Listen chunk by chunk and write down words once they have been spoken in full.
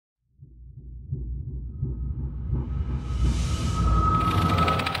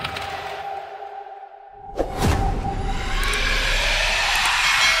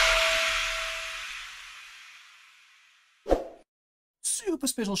super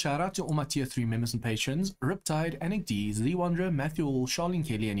special shout out to all my tier 3 members and patrons, Riptide, Anik D, Z Wanderer, Matthew Hall, Charlene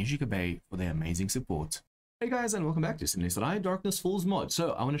Kelly, and Yoshika Bay for their amazing support. Hey guys, and welcome back to Simulator Darkness Falls mod.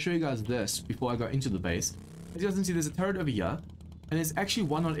 So I want to show you guys this before I go into the base. As you guys can see, there's a turret over here, and there's actually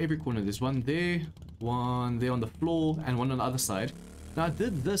one on every corner. There's one there on the floor, and one on the other side. Now I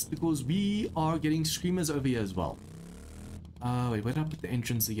did this because we are getting screamers over here as well. Wait, where did I put the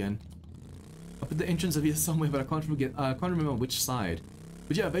entrance again? I put the entrance over here somewhere, but I can't remember which side.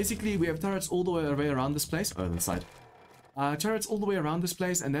 But yeah, basically we have turrets all the way around this place. Oh, this side. Turrets all the way around this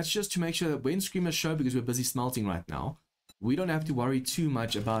place, and that's just to make sure that when screamers show, because we're busy smelting right now, we don't have to worry too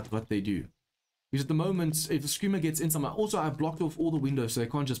much about what they do. Because at the moment, if a screamer gets in somewhere, also I blocked off all the windows so they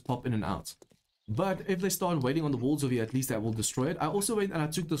can't just pop in and out. But if they start waiting on the walls over here, at least that will destroy it. I also went and I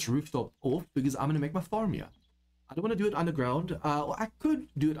took this rooftop off because I'm going to make my farm here. I don't want to do it underground. Well, I could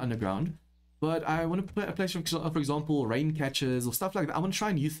do it underground, but I want to put a place, for example, rain catchers or stuff like that. I want to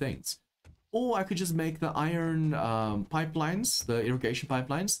try new things. Or I could just make the iron pipelines, the irrigation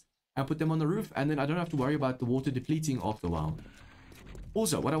pipelines, and put them on the roof, and then I don't have to worry about the water depleting after a while.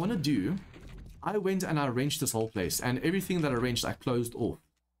 Also, what I want to do, I went and I arranged this whole place, and everything that I arranged, I closed off.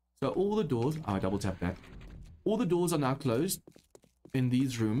 So all the doors, I double tap that. All the doors are now closed in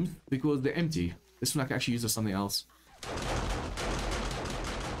these rooms because they're empty. This one I can actually use for something else.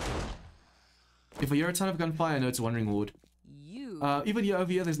 If I hear a ton of gunfire, I know it's a wandering horde. Even here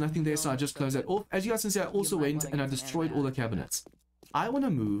over here, there's nothing there, so I just close that off. As you guys can see, I also went and I destroyed all the cabinets. I want to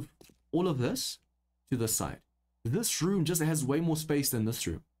move all of this to this side. This room just has way more space than this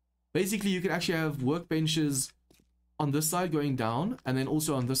room. Basically, you can actually have workbenches on this side going down, and then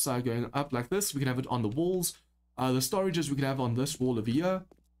also on this side going up like this. We can have it on the walls. The storages we can have on this wall over here,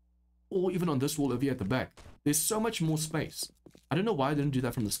 or even on this wall over here at the back. There's so much more space. I don't know why I didn't do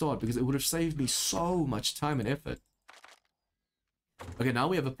that from the start, because it would have saved me so much time and effort. Okay, now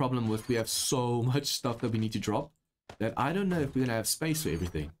we have a problem with we have so much stuff that we need to drop that I don't know if we're gonna have space for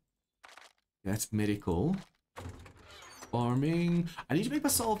everything. That's medical. Farming. I need to make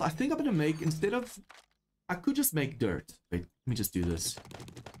myself, I think I'm gonna make, instead of, I could just make dirt. Wait, let me just do this.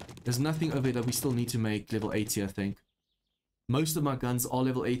 There's nothing over here that we still need to make level 80, I think. Most of my guns are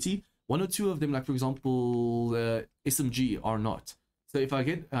level 80. One or two of them, like for example, SMG, are not. So if I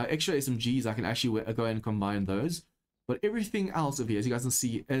get extra SMGs, I can actually go and combine those. But everything else over here, as you guys can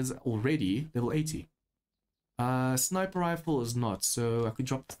see, is already level 80. Sniper rifle is not, so I could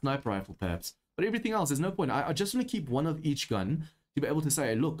drop the sniper rifle perhaps. But everything else, there's no point. I just want to keep one of each gun to be able to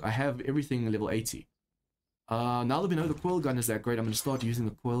say, look, I have everything level 80. Now that we know the coil gun is that great, I'm going to start using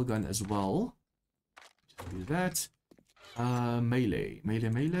the coil gun as well. Just do that. Melee.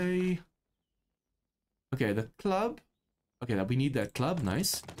 Okay, the club. Okay, we need that club,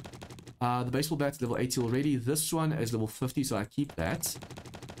 nice. The baseball bat's level 80 already. This one is level 50, so I keep that.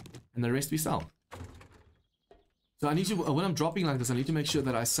 And the rest we sell. So I need to, when I'm dropping like this, I need to make sure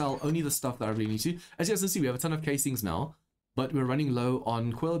that I sell only the stuff that I really need to. As you guys can see, we have a ton of casings now, but we're running low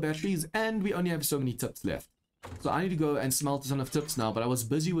on coil batteries, and we only have so many tips left. So I need to go and smelt a ton of tips now, but I was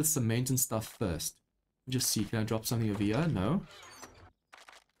busy with cement and stuff first. Just see, can I drop something over here? No.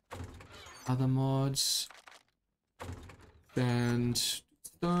 Other mods. And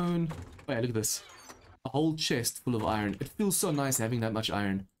stone. Oh yeah, look at this. A whole chest full of iron. It feels so nice having that much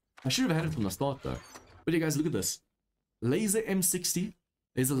iron. I should have had it from the start though. But yeah guys, look at this. Laser M60.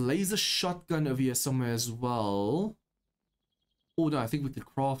 There's a laser shotgun over here somewhere as well. Oh no, I think we could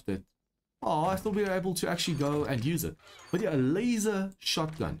craft it. Oh, I thought we were able to actually go and use it. But yeah, a laser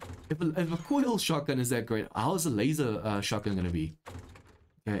shotgun. If a coil shotgun is that great, how is a laser shotgun going to be?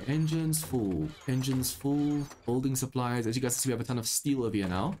 Okay, engines full. Engines full. Building supplies. As you guys see, we have a ton of steel over here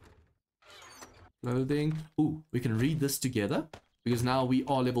now. Clothing. Ooh, we can read this together. Because now we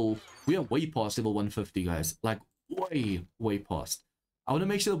are way past level 150, guys. Like, way past. I want to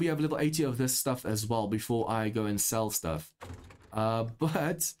make sure that we have level 80 of this stuff as well before I go and sell stuff.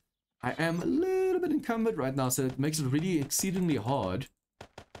 But I am a little bit encumbered right now, so it makes it really exceedingly hard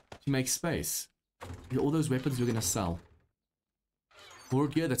to make space. All those weapons we're going to sell. War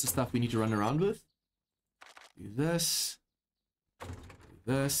gear, that's the stuff we need to run around with. Do this. Do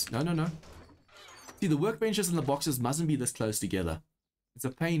this. No. See, the workbenches and the boxes mustn't be this close together. It's a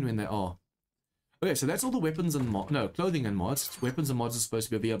pain when they are. Okay, so that's all the weapons and clothing and mods. Weapons and mods are supposed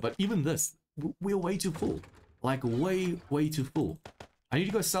to be over here, but even this, we're way too full. Like, way too full. I need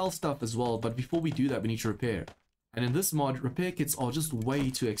to go sell stuff as well, but before we do that, we need to repair. And in this mod, repair kits are just way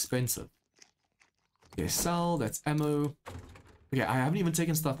too expensive. Okay, sell, that's ammo. Okay, I haven't even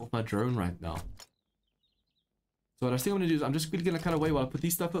taken stuff off my drone right now. So what I think I'm going to do is I'm just quickly going to cut away while I put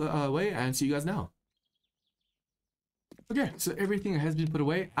these stuff away and see you guys now. Okay, so everything has been put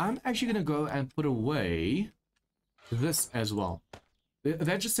away. I'm actually going to go and put away this as well.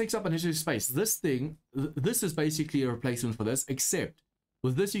 That just takes up unnecessary space. This thing, this is basically a replacement for this, except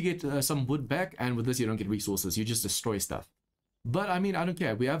with this you get some wood back, and with this you don't get resources. You just destroy stuff. But I mean, I don't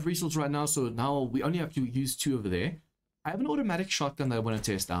care. We have resources right now, so now we only have to use 2 over there. I have an automatic shotgun that I want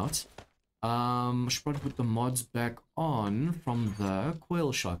to test out. I should probably put the mods back on from the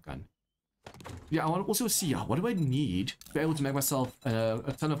coil shotgun. Yeah, I want to also see, what do I need to be able to make myself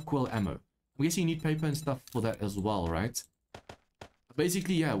a ton of coil ammo? I'm guessing you need paper and stuff for that as well, right?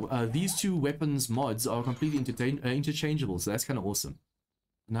 Basically, yeah, these 2 weapons mods are completely interchangeable, so that's kind of awesome.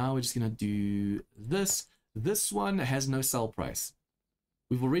 Now we're just going to do this. This one has no sell price.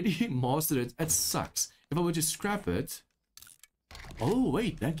 We've already mastered it. It sucks. If I were to scrap it... Oh,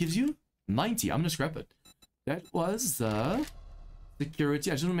 wait, that gives you 90. I'm going to scrap it. That was the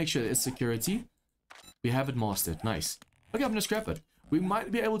security. I just want to make sure it's security. We have it mastered. Nice. Okay, I'm going to scrap it. We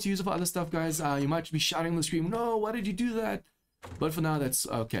might be able to use it for other stuff, guys. You might be shouting on the screen, no, why did you do that? But for now, that's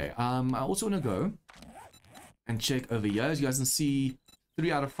okay. I also want to go and check over here. As you guys can see,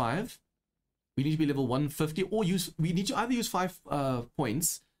 3 out of 5. We need to be level 150, or we need to either use 5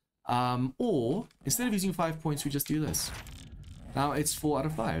 points, or instead of using 5 points, we just do this. Now it's 4 out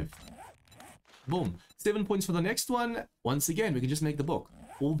of 5. Boom. 7 points for the next one. Once again, we can just make the book.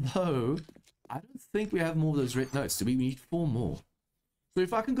 Although, I don't think we have more of those red notes. Do we need 4 more? So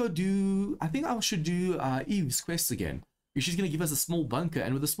if I can go do... I think I should do Eve's quest again. She's going to give us a small bunker,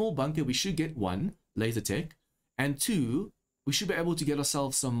 and with a small bunker, we should get 1, laser tech, and 2, we should be able to get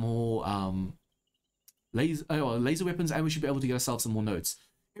ourselves some more laser weapons, and we should be able to get ourselves some more notes.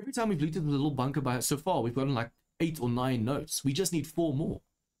 Every time we've looted the little bunker so far, we've gotten like 8 or 9 notes. We just need 4 more.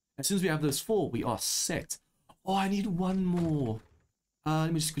 As soon as we have those 4, we are set. Oh, I need 1 more.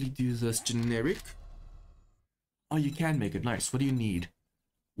 Let me just quickly do this generic. Oh, you can make it. Nice. What do you need?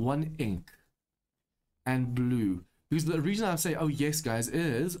 1 ink and blue. Because the reason I say, oh yes, guys,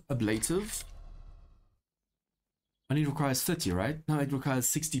 is ablative. Only requires 30, right? No, it requires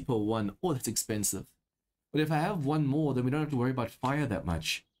 60 per 1. Oh, that's expensive. But if I have 1 more, then we don't have to worry about fire that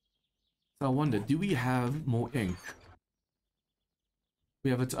much. So I wonder, do we have more ink?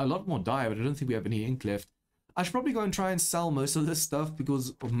 We have a lot more dye, but I don't think we have any ink left. I should probably go and try and sell most of this stuff,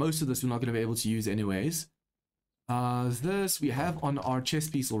 because most of this we're not going to be able to use anyways. This we have on our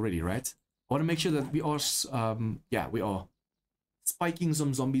chest piece already, right? I want to make sure that we are, yeah, we are spiking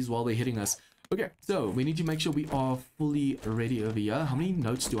some zombies while they're hitting us. Okay, so we need to make sure we are fully ready over here. How many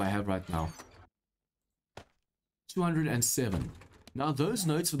notes do I have right now? 207. Now, those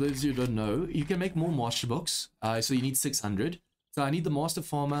notes, for those who don't know, you can make more master books. So you need 600. So I need the master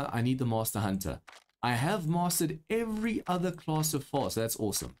farmer. I need the master hunter. I have mastered every other class so far, so that's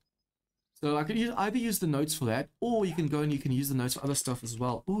awesome. So I could either use the notes for that, or you can go and you can use the notes for other stuff as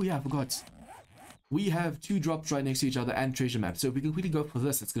well. Oh yeah, I forgot. We have 2 drops right next to each other and treasure maps. So if we can quickly go for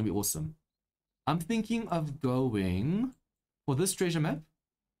this, it's going to be awesome. I'm thinking of going for this treasure map.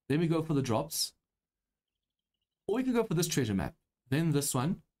 Then we go for the drops. Or we can go for this treasure map. Then this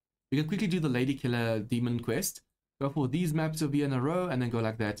one. We can quickly do the Lady Killer Demon quest. Go for these maps over here in a row and then go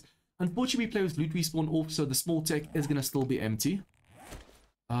like that. Unfortunately, we play with loot respawn off, so the small tech is going to still be empty.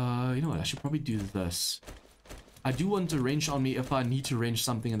 You know what? I should probably do this. I do want a wrench on me if I need to wrench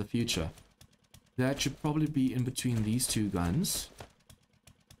something in the future. That should probably be in between these 2 guns.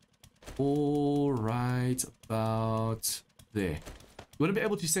 All right about there. You want to be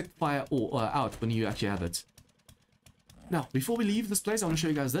able to set fire out when you actually have it. Now, before we leave this place, I want to show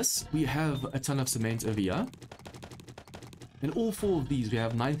you guys this. We have a ton of cement over here. In all 4 of these, we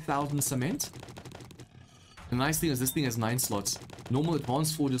have 9,000 cement. The nice thing is this thing has 9 slots. Normal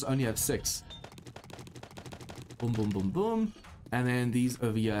advanced forges only have 6. Boom, boom, boom, boom. And then these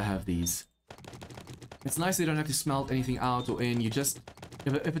over here have these. It's nice they don't have to smelt anything out or in. You just,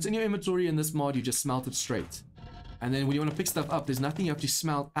 if it's in your inventory in this mod, you just smelt it straight. And then when you want to pick stuff up, there's nothing you have to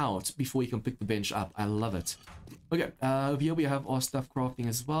smelt out before you can pick the bench up. I love it. Okay, over here we have our stuff crafting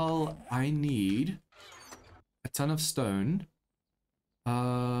as well. I need a ton of stone.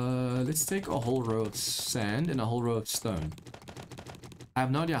 Let's take a whole row of sand and a whole row of stone. I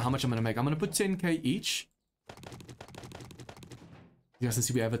have no idea how much I'm going to make. I'm going to put 10k each. You guys can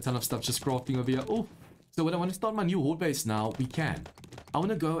see we have a ton of stuff just crafting over here. Oh, so when I want to start my new horde base now, we can. I want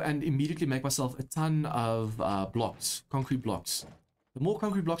to go and immediately make myself a ton of blocks, concrete blocks. The more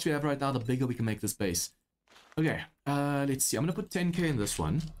concrete blocks we have right now, the bigger we can make this base. Okay, let's see. I'm going to put 10k in this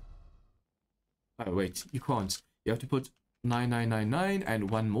one. Oh, wait, you can't. You have to put 9999 and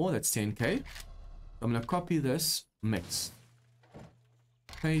 1 more. That's 10k. I'm going to copy this, mix.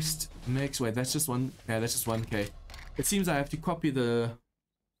 Paste, mix. Wait, that's just 1. Yeah, that's just 1k. It seems I have to copy the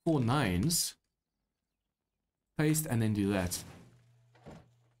 4 9s, paste, and then do that.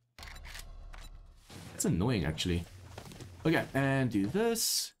 That's annoying, actually. Okay, and do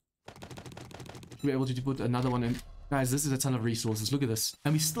this. We're able to put another one in. Guys, this is a ton of resources. Look at this.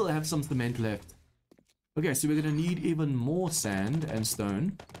 And we still have some cement left. Okay, so we're going to need even more sand and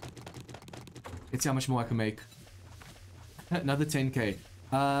stone. Let's see how much more I can make. Another 10k.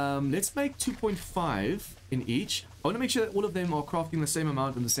 Let's make 2.5 in each. I want to make sure that all of them are crafting the same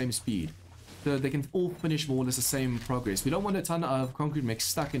amount and the same speed. So they can all finish more or less the same progress. We don't want a ton of concrete mix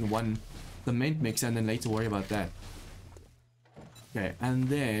stuck in one cement mix and then later worry about that. Okay, and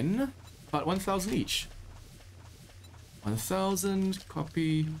then about 1,000 each. 1,000,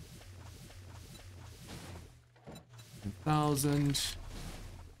 copy. 1,000.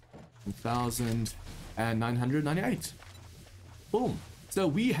 1,000 and 998. Boom. So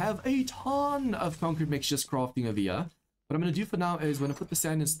we have a ton of concrete mix just crafting over here. What I'm going to do for now is I'm going to put the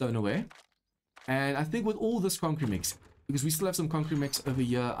sand and stone away. And I think with all this concrete mix, because we still have some concrete mix over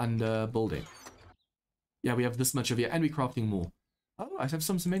here under building. Yeah, we have this much over here and we're crafting more. Oh, I have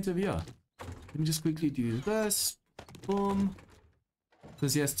some cement over here. Let me just quickly do this. Boom.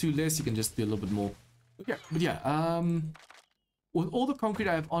 Since he has 2 less, you can just do a little bit more. Okay, but yeah, with all the concrete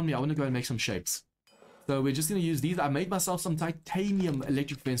I have on me, I want to go and make some shapes. So we're just going to use these. I made myself some titanium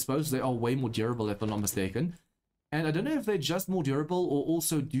electric fence posts. They are way more durable if I'm not mistaken. And I don't know if they're just more durable or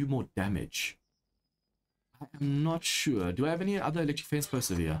also do more damage. I'm not sure. Do I have any other electric fence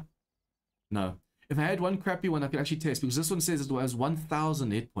posts over here? No. If I had one crappy one, I could actually test. Because this one says it has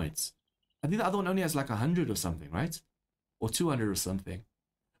 1,000 hit points. I think the other one only has like 100 or something, right? Or 200 or something.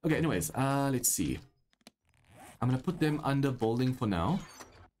 Okay, anyways, let's see. I'm going to put them under building for now.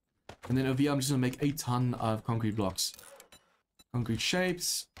 And then over here, I'm just going to make a ton of concrete blocks. Concrete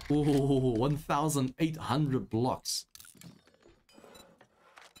shapes. Oh, 1,800 blocks.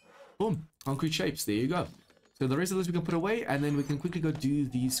 Boom. Concrete shapes. There you go. So the rest of this we can put away. And then we can quickly go do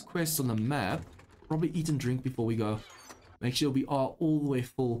these quests on the map. Probably eat and drink before we go. Make sure we are all the way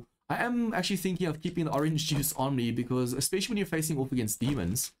full. I am actually thinking of keeping the orange juice on me. Because especially when you're facing off against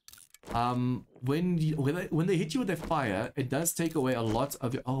demons. When they hit you with their fire, it does take away a lot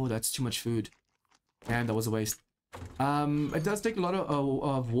of your... Oh, that's too much food. And that was a waste. It does take a lot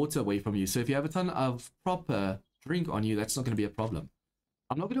of water away from you. So if you have a ton of proper drink on you, that's not going to be a problem.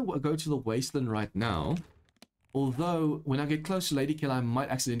 I'm not going to go to the wasteland right now. Although, when I get close to Lady Kill, I might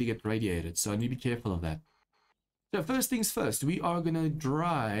accidentally get radiated. So I need to be careful of that. So first things first, we are going to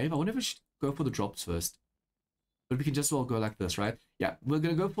drive... I wonder if we should go for the drops first. But we can just well go like this, right? Yeah, we're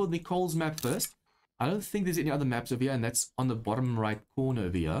going to go for Nicole's map first. I don't think there's any other maps over here, and that's on the bottom right corner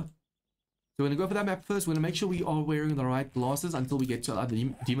over here. So we're going to go for that map first. We're going to make sure we are wearing the right glasses until we get to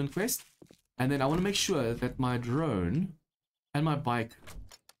the demon quest. And then I want to make sure that my drone and my bike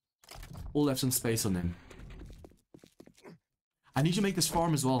all have some space on them. I need to make this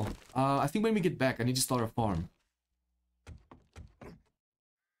farm as well. I think when we get back, I need to start a farm.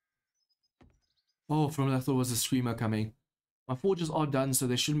 Oh, from that I thought it was a screamer coming. My forges are done, so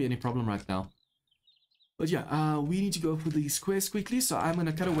there shouldn't be any problem right now. But yeah, we need to go for these quests quickly, so I'm going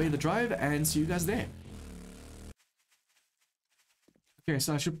to cut away the drive and see you guys there. Okay,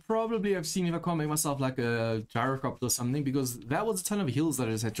 so I should probably have seen if I can't make myself like a gyrocopter or something, because that was a ton of hills that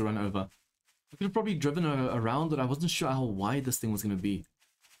I just had to run over. I could have probably driven around, but I wasn't sure how wide this thing was going to be.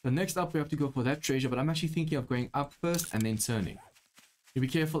 So next up, we have to go for that treasure, but I'm actually thinking of going up first and then turning. You be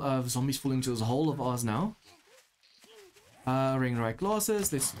careful of zombies falling into this hole of ours now. Ring right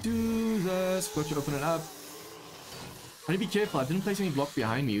glasses. Let's do this. Got to open it up. I need to be careful. I didn't place any block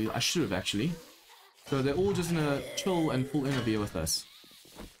behind me. I should have actually. So they're all just gonna chill and pull in over here with us.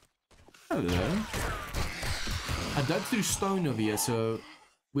 Hello. I dug through stone over here, so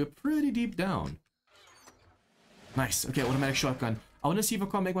we're pretty deep down. Nice. Okay, automatic shotgun. I want to see if I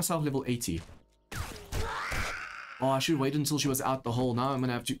can't make myself level 80. Oh, I should wait until she was out the hole. Now I'm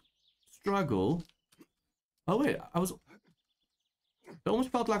gonna have to struggle. Oh wait, I almost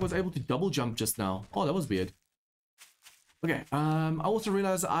felt like I was able to double jump just now. Oh, that was weird. Okay, I also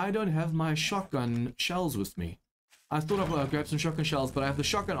realized I don't have my shotgun shells with me. I thought I would grab some shotgun shells, but I have the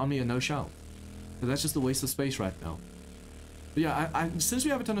shotgun on me and no shell. So that's just a waste of space right now. But yeah, since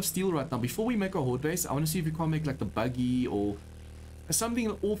we have a ton of steel right now, before we make our horde base, I want to see if we can't make like the buggy or something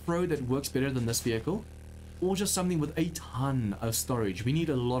off-road that works better than this vehicle. Or just something with a ton of storage. We need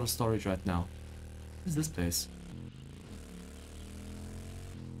a lot of storage right now. What is this place?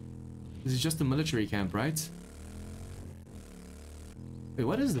 This is just a military camp, right? Wait,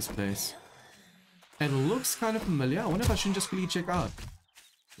 what is this place? It looks kind of familiar. I wonder if I shouldn't just quickly check out.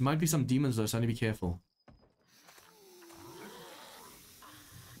 There might be some demons though, so I need to be careful.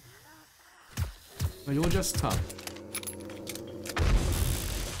 No, you're just tough.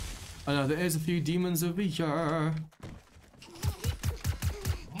 Oh no, there is a few demons over here.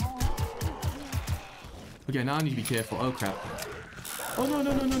 Okay, now I need to be careful. Oh crap. Oh no,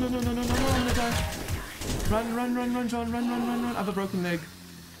 no, no, no, no, no, no, no, no, I'm gonna die. Run, run, run, run, John, run, run, run, run. I have a broken leg.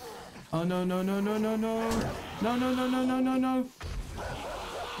 Oh no, no, no, no, no, no. No, no, no, no, no, no, no.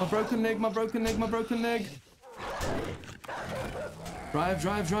 My broken leg, my broken leg, my broken leg. Drive,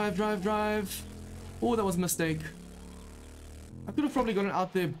 drive, drive, drive, drive. Oh, that was a mistake. I could have probably gotten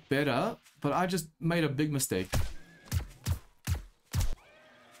out there better, but I just made a big mistake.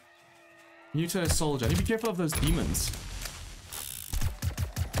 Mutant soldier. I need to be careful of those demons.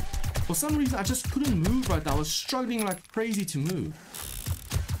 For some reason, I just couldn't move right now. I was struggling like crazy to move.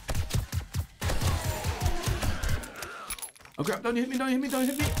 Oh crap, don't hit me, don't hit me, don't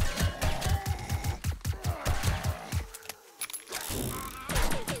hit me.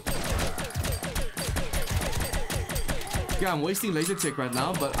 Yeah, I'm wasting laser tech right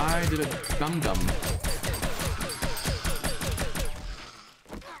now, but I did a dum-dum.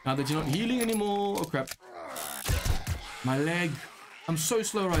 Now that you're not healing anymore. Oh crap. My leg. I'm so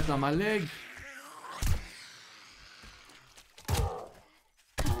slow right now, my leg.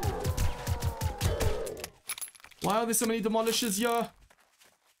 Why are there so many demolishers here?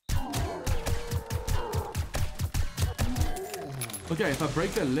 Okay, if I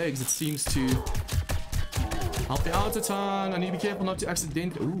break their legs, it seems to help me out a ton. I need to be careful not to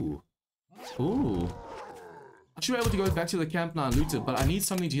accidentally... Ooh. Ooh. I should be able to go back to the camp now and loot it, but I need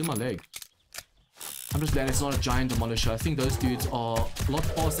something to heal my leg. I'm just glad it's not a giant demolisher. I think those dudes are a lot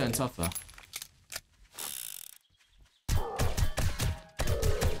faster and tougher.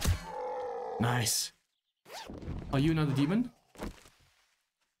 Nice. Are you another demon?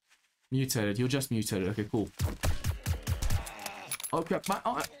 Mutated. You're just mutated. Okay, cool. Oh crap.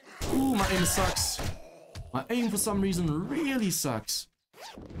 Ooh, my aim sucks. My aim for some reason really sucks.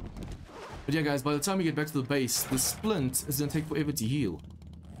 But yeah guys, by the time we get back to the base, the splint is gonna take forever to heal.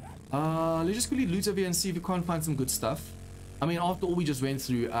 Let's just quickly loot over here and see if we can't find some good stuff. I mean, after all we just went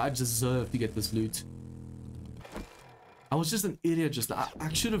through, I deserve to get this loot. I was just an idiot just now.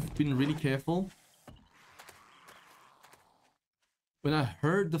 I should have been really careful. When I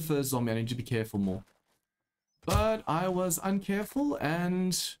heard the first zombie, I need to be careful more. But I was uncareful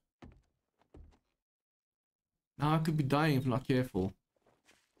and... now I could be dying if I'm not careful.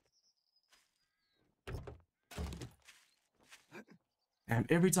 And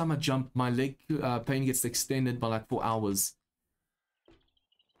every time I jump, my leg pain gets extended by like 4 hours.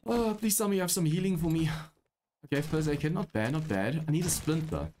 Oh, please tell me you have some healing for me. Okay, first aid kit, not bad, not bad. I need a splint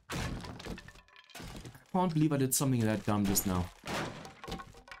though. I can't believe I did something that dumb just now.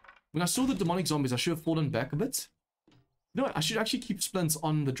 When I saw the demonic zombies, I should have fallen back a bit. You know what, I should actually keep splints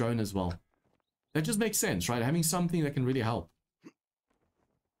on the drone as well. That just makes sense, right? Having something that can really help.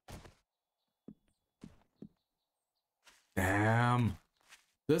 Damn.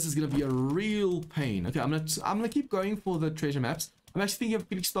 This is gonna be a real pain. Okay, I'm gonna keep going for the treasure maps. I'm actually thinking of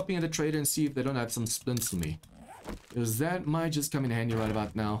quickly stopping at the trader and see if they don't have some splints for me. Because that might just come in handy right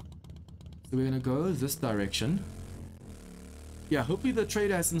about now. So we're gonna go this direction. Yeah, hopefully the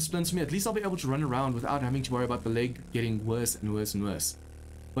trader has some splints for me. At least I'll be able to run around without having to worry about the leg getting worse and worse and worse.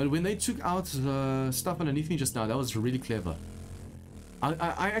 But when they took out the stuff underneath me just now, that was really clever.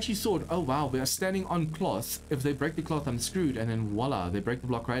 I actually thought, oh wow, we are standing on cloth. If they break the cloth, I'm screwed. And then voila, they break the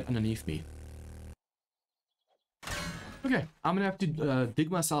block right underneath me. Okay, I'm gonna have to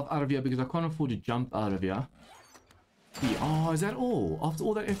dig myself out of here because I can't afford to jump out of here. Oh, is that all? After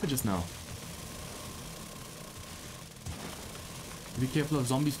all that effort just now. Be careful of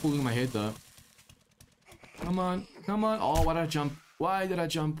zombies falling in my head though. Come on, come on. Oh, why did I jump? Why did I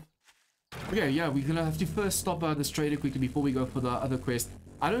jump? Okay, yeah, we're gonna have to first stop this trader quickly before we go for the other quest.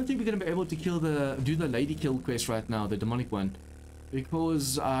 I don't think we're gonna be able to do the lady kill quest right now, the demonic one.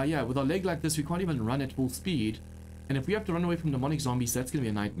 Because, yeah, with our leg like this, we can't even run at full speed. And if we have to run away from demonic zombies, that's gonna be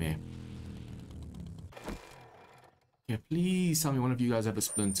a nightmare. Yeah, please tell me one of you guys have a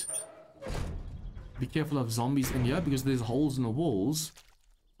splint. Be careful of zombies in here because there's holes in the walls.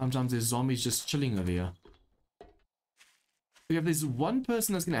 Sometimes there's zombies just chilling over here. Okay, if there's one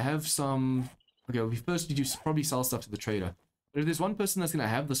person that's gonna have some... Okay, we first need to probably sell stuff to the trader. But if there's one person that's gonna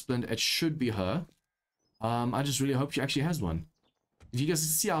have the splint, it should be her. I just really hope she actually has one. If you guys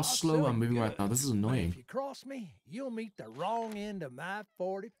see how slow I'm moving right now, this is annoying. If you cross me, you'll meet the wrong end of my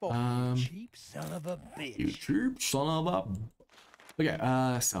 44. Cheap son of a bitch. You cheap son of a...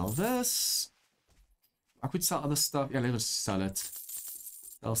 Okay, sell this. I could sell other stuff. Yeah, let's sell it.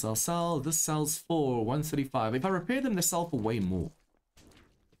 Sell. This sells for 135. If I repair them, they sell for way more.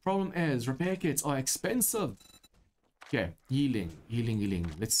 problem is repair kits are expensive. Okay, healing.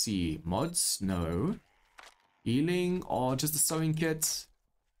 Let's see. Mods? No. Healing or just a sewing kit?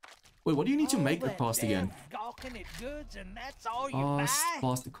 Wait, what do you need to make a cast again?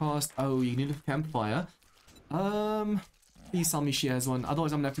 Cast. Oh, you need a campfire. Please tell me she has one.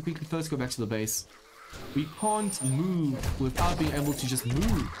 Otherwise, I'm gonna have to quickly first go back to the base. We can't move without being able to just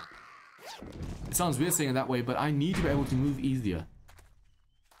move. It sounds weird saying it that way, but I need to be able to move easier.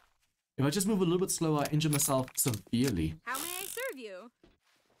 If I just move a little bit slower, I injure myself severely. How may I serve you?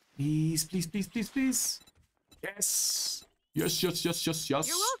 Please. Yes. Yes. You're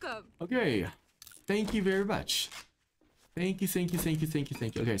welcome. Okay. Thank you very much. Thank you.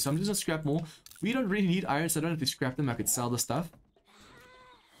 Okay, so I'm just gonna scrap more. We don't really need iron, so I don't have to scrap them. I could sell the stuff.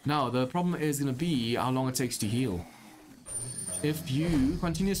 Now, the problem is gonna be how long it takes to heal. If you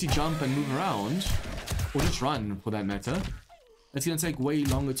continuously jump and move around, or just run for that matter, it's gonna take way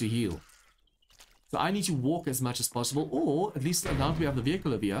longer to heal. So I need to walk as much as possible, or at least now that we have the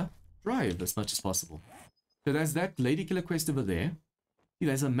vehicle over here, drive as much as possible. So there's that lady killer quest over there. See,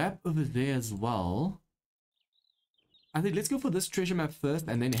 there's a map over there as well. I think let's go for this treasure map first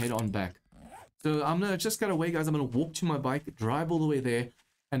and then head on back. So I'm gonna just get away, guys. I'm gonna walk to my bike, drive all the way there,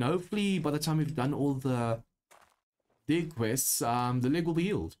 and hopefully by the time we've done all the dig quests, the leg will be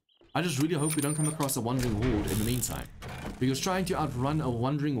healed. I just really hope we don't come across a wandering horde in the meantime, because trying to outrun a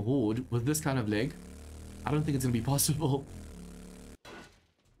wandering horde with this kind of leg, I don't think it's gonna be possible.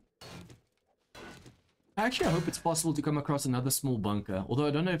 Actually, I hope it's possible to come across another small bunker, although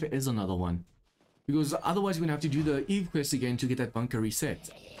I don't know if it is another one, because otherwise we're gonna have to do the Eve quest again to get that bunker reset.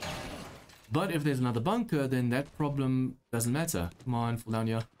 But if there's another bunker, then that problem doesn't matter. Come on, fall down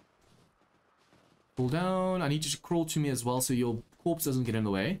here. Fall down. I need you to crawl to me as well so your corpse doesn't get in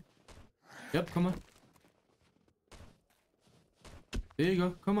the way. Yep, come on. There you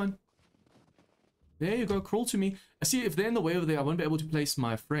go, come on. There you go, crawl to me. I see, if they're in the way over there, I won't be able to place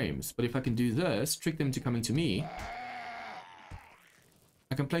my frames. But if I can do this, trick them to coming to me,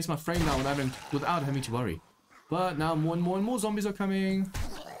 I can place my frame down without having to worry. But now more and more zombies are coming.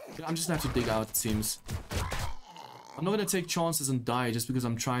 I'm just gonna have to dig out, it seems. I'm not gonna take chances and die just because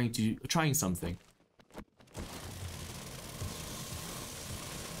I'm trying something.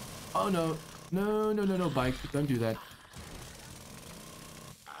 Oh no. No, bike. Don't do that.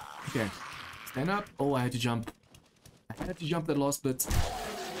 Okay. Stand up. Oh, I had to jump. I had to jump that last bit.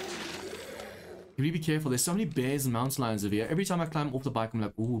 You really be careful. There's so many bears and mountain lions over here. Every time I climb off the bike, I'm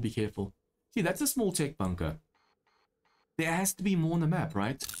like, ooh, be careful. See, that's a small tech bunker. There has to be more on the map,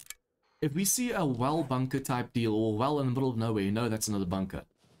 right? If we see a well bunker type deal, or well in the middle of nowhere, you know that's another bunker.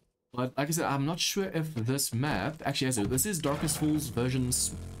 But like I said, I'm not sure if this map actually has it. This is Darkest Falls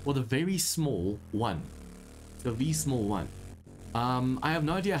versions, or the very small one. The V small one. I have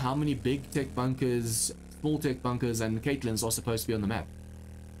no idea how many big tech bunkers, small tech bunkers, and Caitlins are supposed to be on the map.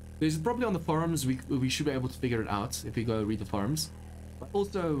 There's probably on the forums, we should be able to figure it out if we go read the forums. But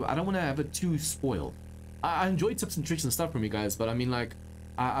also, I don't want to have it too spoiled. I enjoy tips and tricks and stuff from you guys, but I mean, like,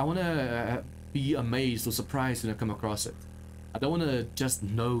 I want to be amazed or surprised when I come across it. I don't want to just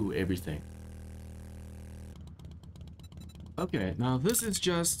know everything. Okay, now this is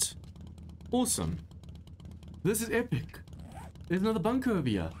just awesome. This is epic. There's another bunker over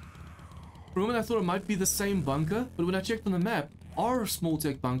here. For a moment I thought it might be the same bunker, but when I checked on the map, our small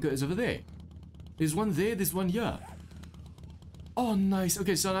tech bunker is over there. There's one there, there's one here. Oh, nice.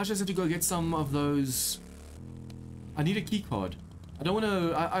 Okay, so I just have to go get some of those. I need a key card. I don't want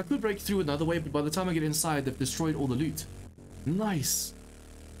to. I could break through another way, but by the time I get inside, they've destroyed all the loot. Nice.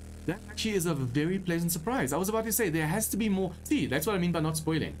 That actually is a very pleasant surprise. I was about to say, there has to be more. See, that's what I mean by not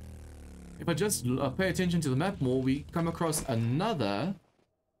spoiling. If I just pay attention to the map more, we come across another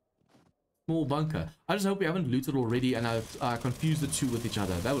small bunker. I just hope we haven't looted already and I've confused the two with each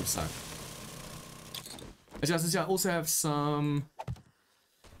other. That would suck. As I also have some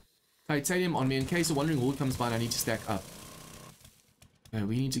titanium on me in case a wandering horde comes by and I need to stack up. Okay,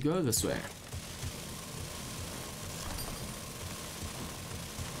 we need to go this way.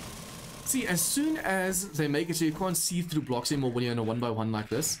 See, as soon as they make it so you can't see through blocks anymore when you're in a 1x1 like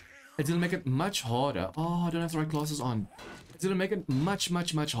this, it's gonna make it much harder. Oh, I don't have the right glasses on. It's gonna make it much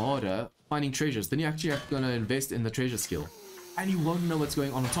harder finding treasures. Then you actually have to invest in the treasure skill. And you won't know what's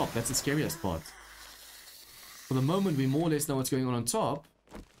going on top. That's the scariest part. For the moment, we more or less know what's going on top.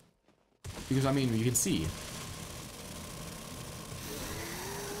 Because, I mean, you can see.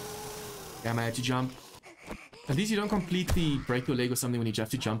 Damn, I had to jump. At least you don't completely break your leg or something when you have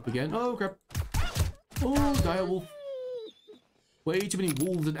to jump again. Oh, crap. Oh, dire wolf. Way too many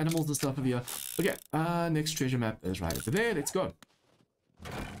wolves and animals and stuff over here. Okay, next treasure map is right over there. Let's go.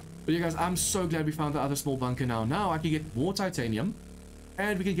 But yeah, guys, I'm so glad we found the other small bunker now. Now I can get more titanium,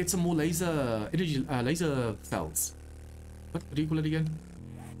 and we can get some more laser cells. What do you call it again?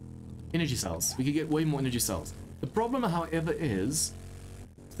 Energy cells. We can get way more energy cells. The problem, however, is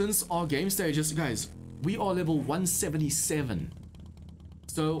since our game stages, guys, we are level 177.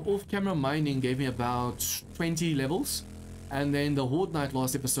 So off-camera mining gave me about 20 levels, and then the Horde Night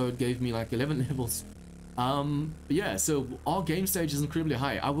last episode gave me like 11 levels. Yeah, so our game stage is incredibly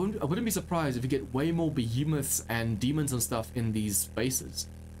high. I wouldn't be surprised if you get way more behemoths and demons and stuff in these bases.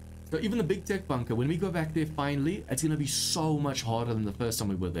 So even the big tech bunker, when we go back there finally, it's gonna be so much harder than the first time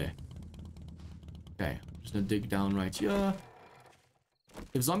we were there. Okay, I'm just gonna dig down right here.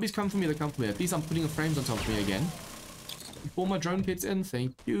 If zombies come for me, they come for me. At least I'm putting frames on top of me again. Before my drone gets in,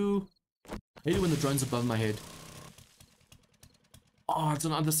 thank you. I hate it when the drone's above my head. Oh, it's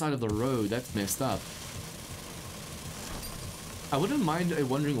on the other side of the road. That's messed up. I wouldn't mind a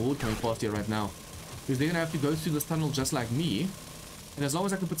wandering horde coming past here right now, because they're gonna have to go through this tunnel just like me. And as long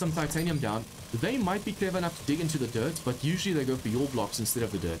as I can put some titanium down, they might be clever enough to dig into the dirt, but usually they go for your blocks instead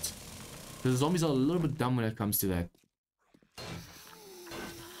of the dirt. The zombies are a little bit dumb when it comes to that.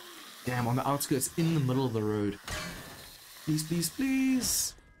 Damn, on the outskirts, in the middle of the road. Please, please,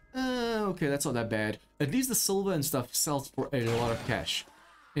 please. Okay, that's not that bad. At least the silver and stuff sells for a lot of cash.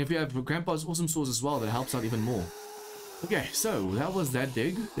 And if you have Grandpa's awesome swords as well, that helps out even more. Okay, so that was that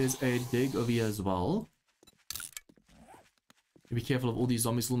dig. There's a dig over here as well. Be careful of all these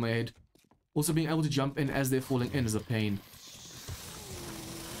zombies still in my head. Also, being able to jump in as they're falling in is a pain.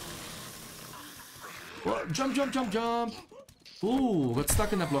 Well, jump, jump, jump, jump! Ooh, got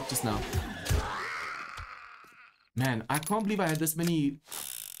stuck in that block just now. Man, I can't believe I had this many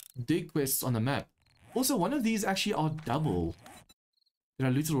dig quests on the map. Also, one of these actually are double. Did I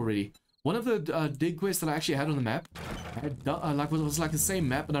loot it already? One of the dig quests that I actually had on the map, was like the same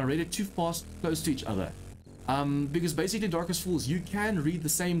map, and I read it too fast, close to each other. Because basically Darkest Falls, you can read the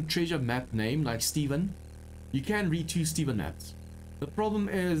same treasure map name, like Steven. You can read two Steven maps. The problem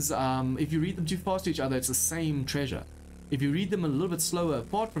is, if you read them too fast to each other, it's the same treasure. If you read them a little bit slower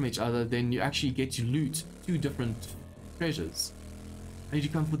apart from each other, then you actually get to loot two different treasures. I need to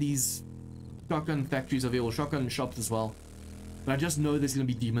come for these shotgun factories over here, or shotgun shops as well. But I just know there's going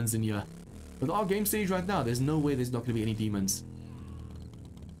to be demons in here. With our game stage right now, there's no way there's not going to be any demons.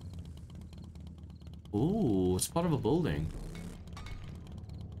 Oh, it's part of a building.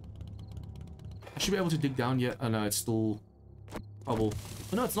 I should be able to dig down yet. Oh no, it's still rubble.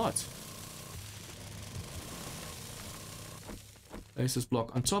 Oh no, it's not. Place this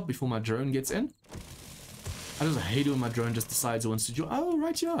block on top before my drone gets in. I just hate it when my drone just decides it wants to join. Oh,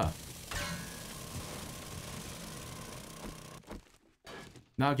 right here.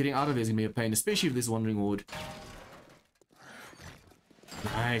 Now getting out of here is going to be a pain, especially if there's a wandering horde.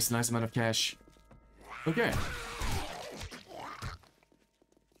 Nice, nice amount of cash. Okay.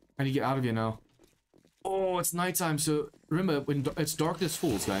 I need to get out of here now. Oh, it's nighttime, so remember, when it's darkness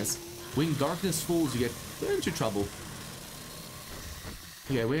falls, guys. When darkness falls, you get into trouble.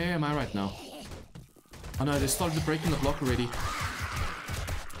 Okay, where am I right now? Oh no, they started breaking the block already.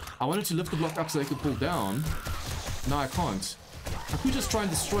 I wanted to lift the block up so they could pull down. No, I can't. I could just try and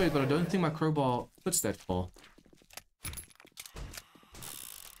destroy it, but I don't think my crowbar fits that far.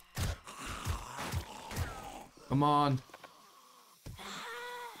 Come on.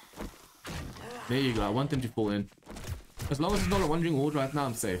 There you go. I want them to fall in. As long as it's not a wandering horde right now,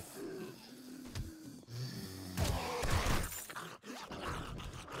 I'm safe.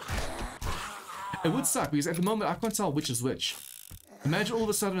 It would suck because at the moment I can't tell which is which. Imagine all of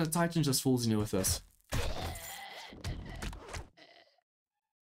a sudden a Titan just falls in here with us.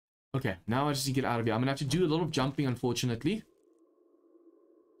 Okay, now I just need to get out of here. I'm gonna have to do a lot of jumping, unfortunately.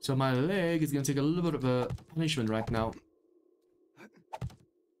 So my leg is gonna take a little bit of a punishment right now.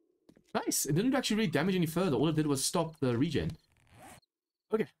 Nice! It didn't actually really damage any further. All it did was stop the regen.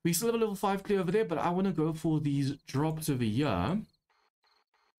 Okay, we still have a level 5 clear over there, but I want to go for these drops over here.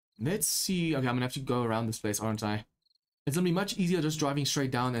 Let's see. Okay, I'm gonna have to go around this place, aren't I? It's gonna be much easier just driving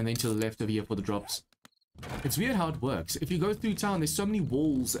straight down and then to the left over here for the drops. It's weird how it works. If you go through town, there's so many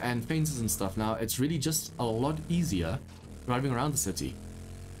walls and fences and stuff now. It's really just a lot easier driving around the city.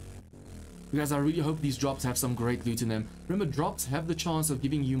 You guys, I really hope these drops have some great loot in them. Remember, drops have the chance of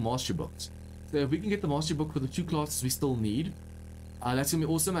giving you mastery books. So if we can get the mastery book for the 2 classes we still need, that's gonna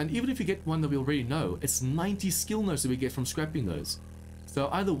be awesome. And even if you get one that we already know, it's 90 skill notes that we get from scrapping those. So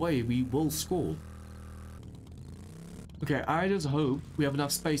either way, we will score. Okay, I just hope we have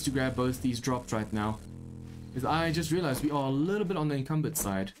enough space to grab both these drops right now. Because I just realized we are a little bit on the encumbered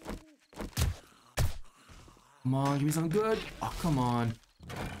side. Come on, give me something good. Oh, come on.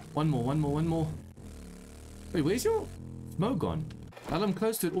 One more. Wait, where's your smoke gone? Now I'm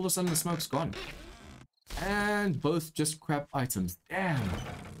close to it, all of a sudden the smoke's gone. And both just crap items. Damn.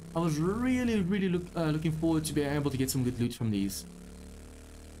 I was really looking forward to being able to get some good loot from these.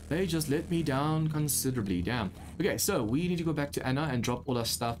 They just let me down considerably. Damn. Okay, so we need to go back to Anna and drop all our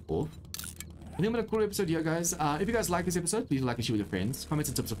stuff off. I think I'm going to call the episode here, guys. If you guys like this episode, please like and share with your friends. Comments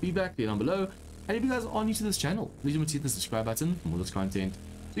and tips of feedback, leave down below. And if you guys are new to this channel, please remember to hit the subscribe button for more of this content.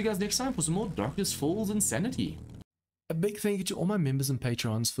 See you guys next time for some more Darkest Falls insanity. A big thank you to all my members and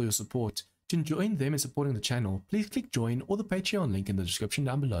patrons for your support. To join them in supporting the channel, please click join or the Patreon link in the description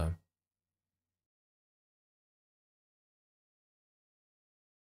down below.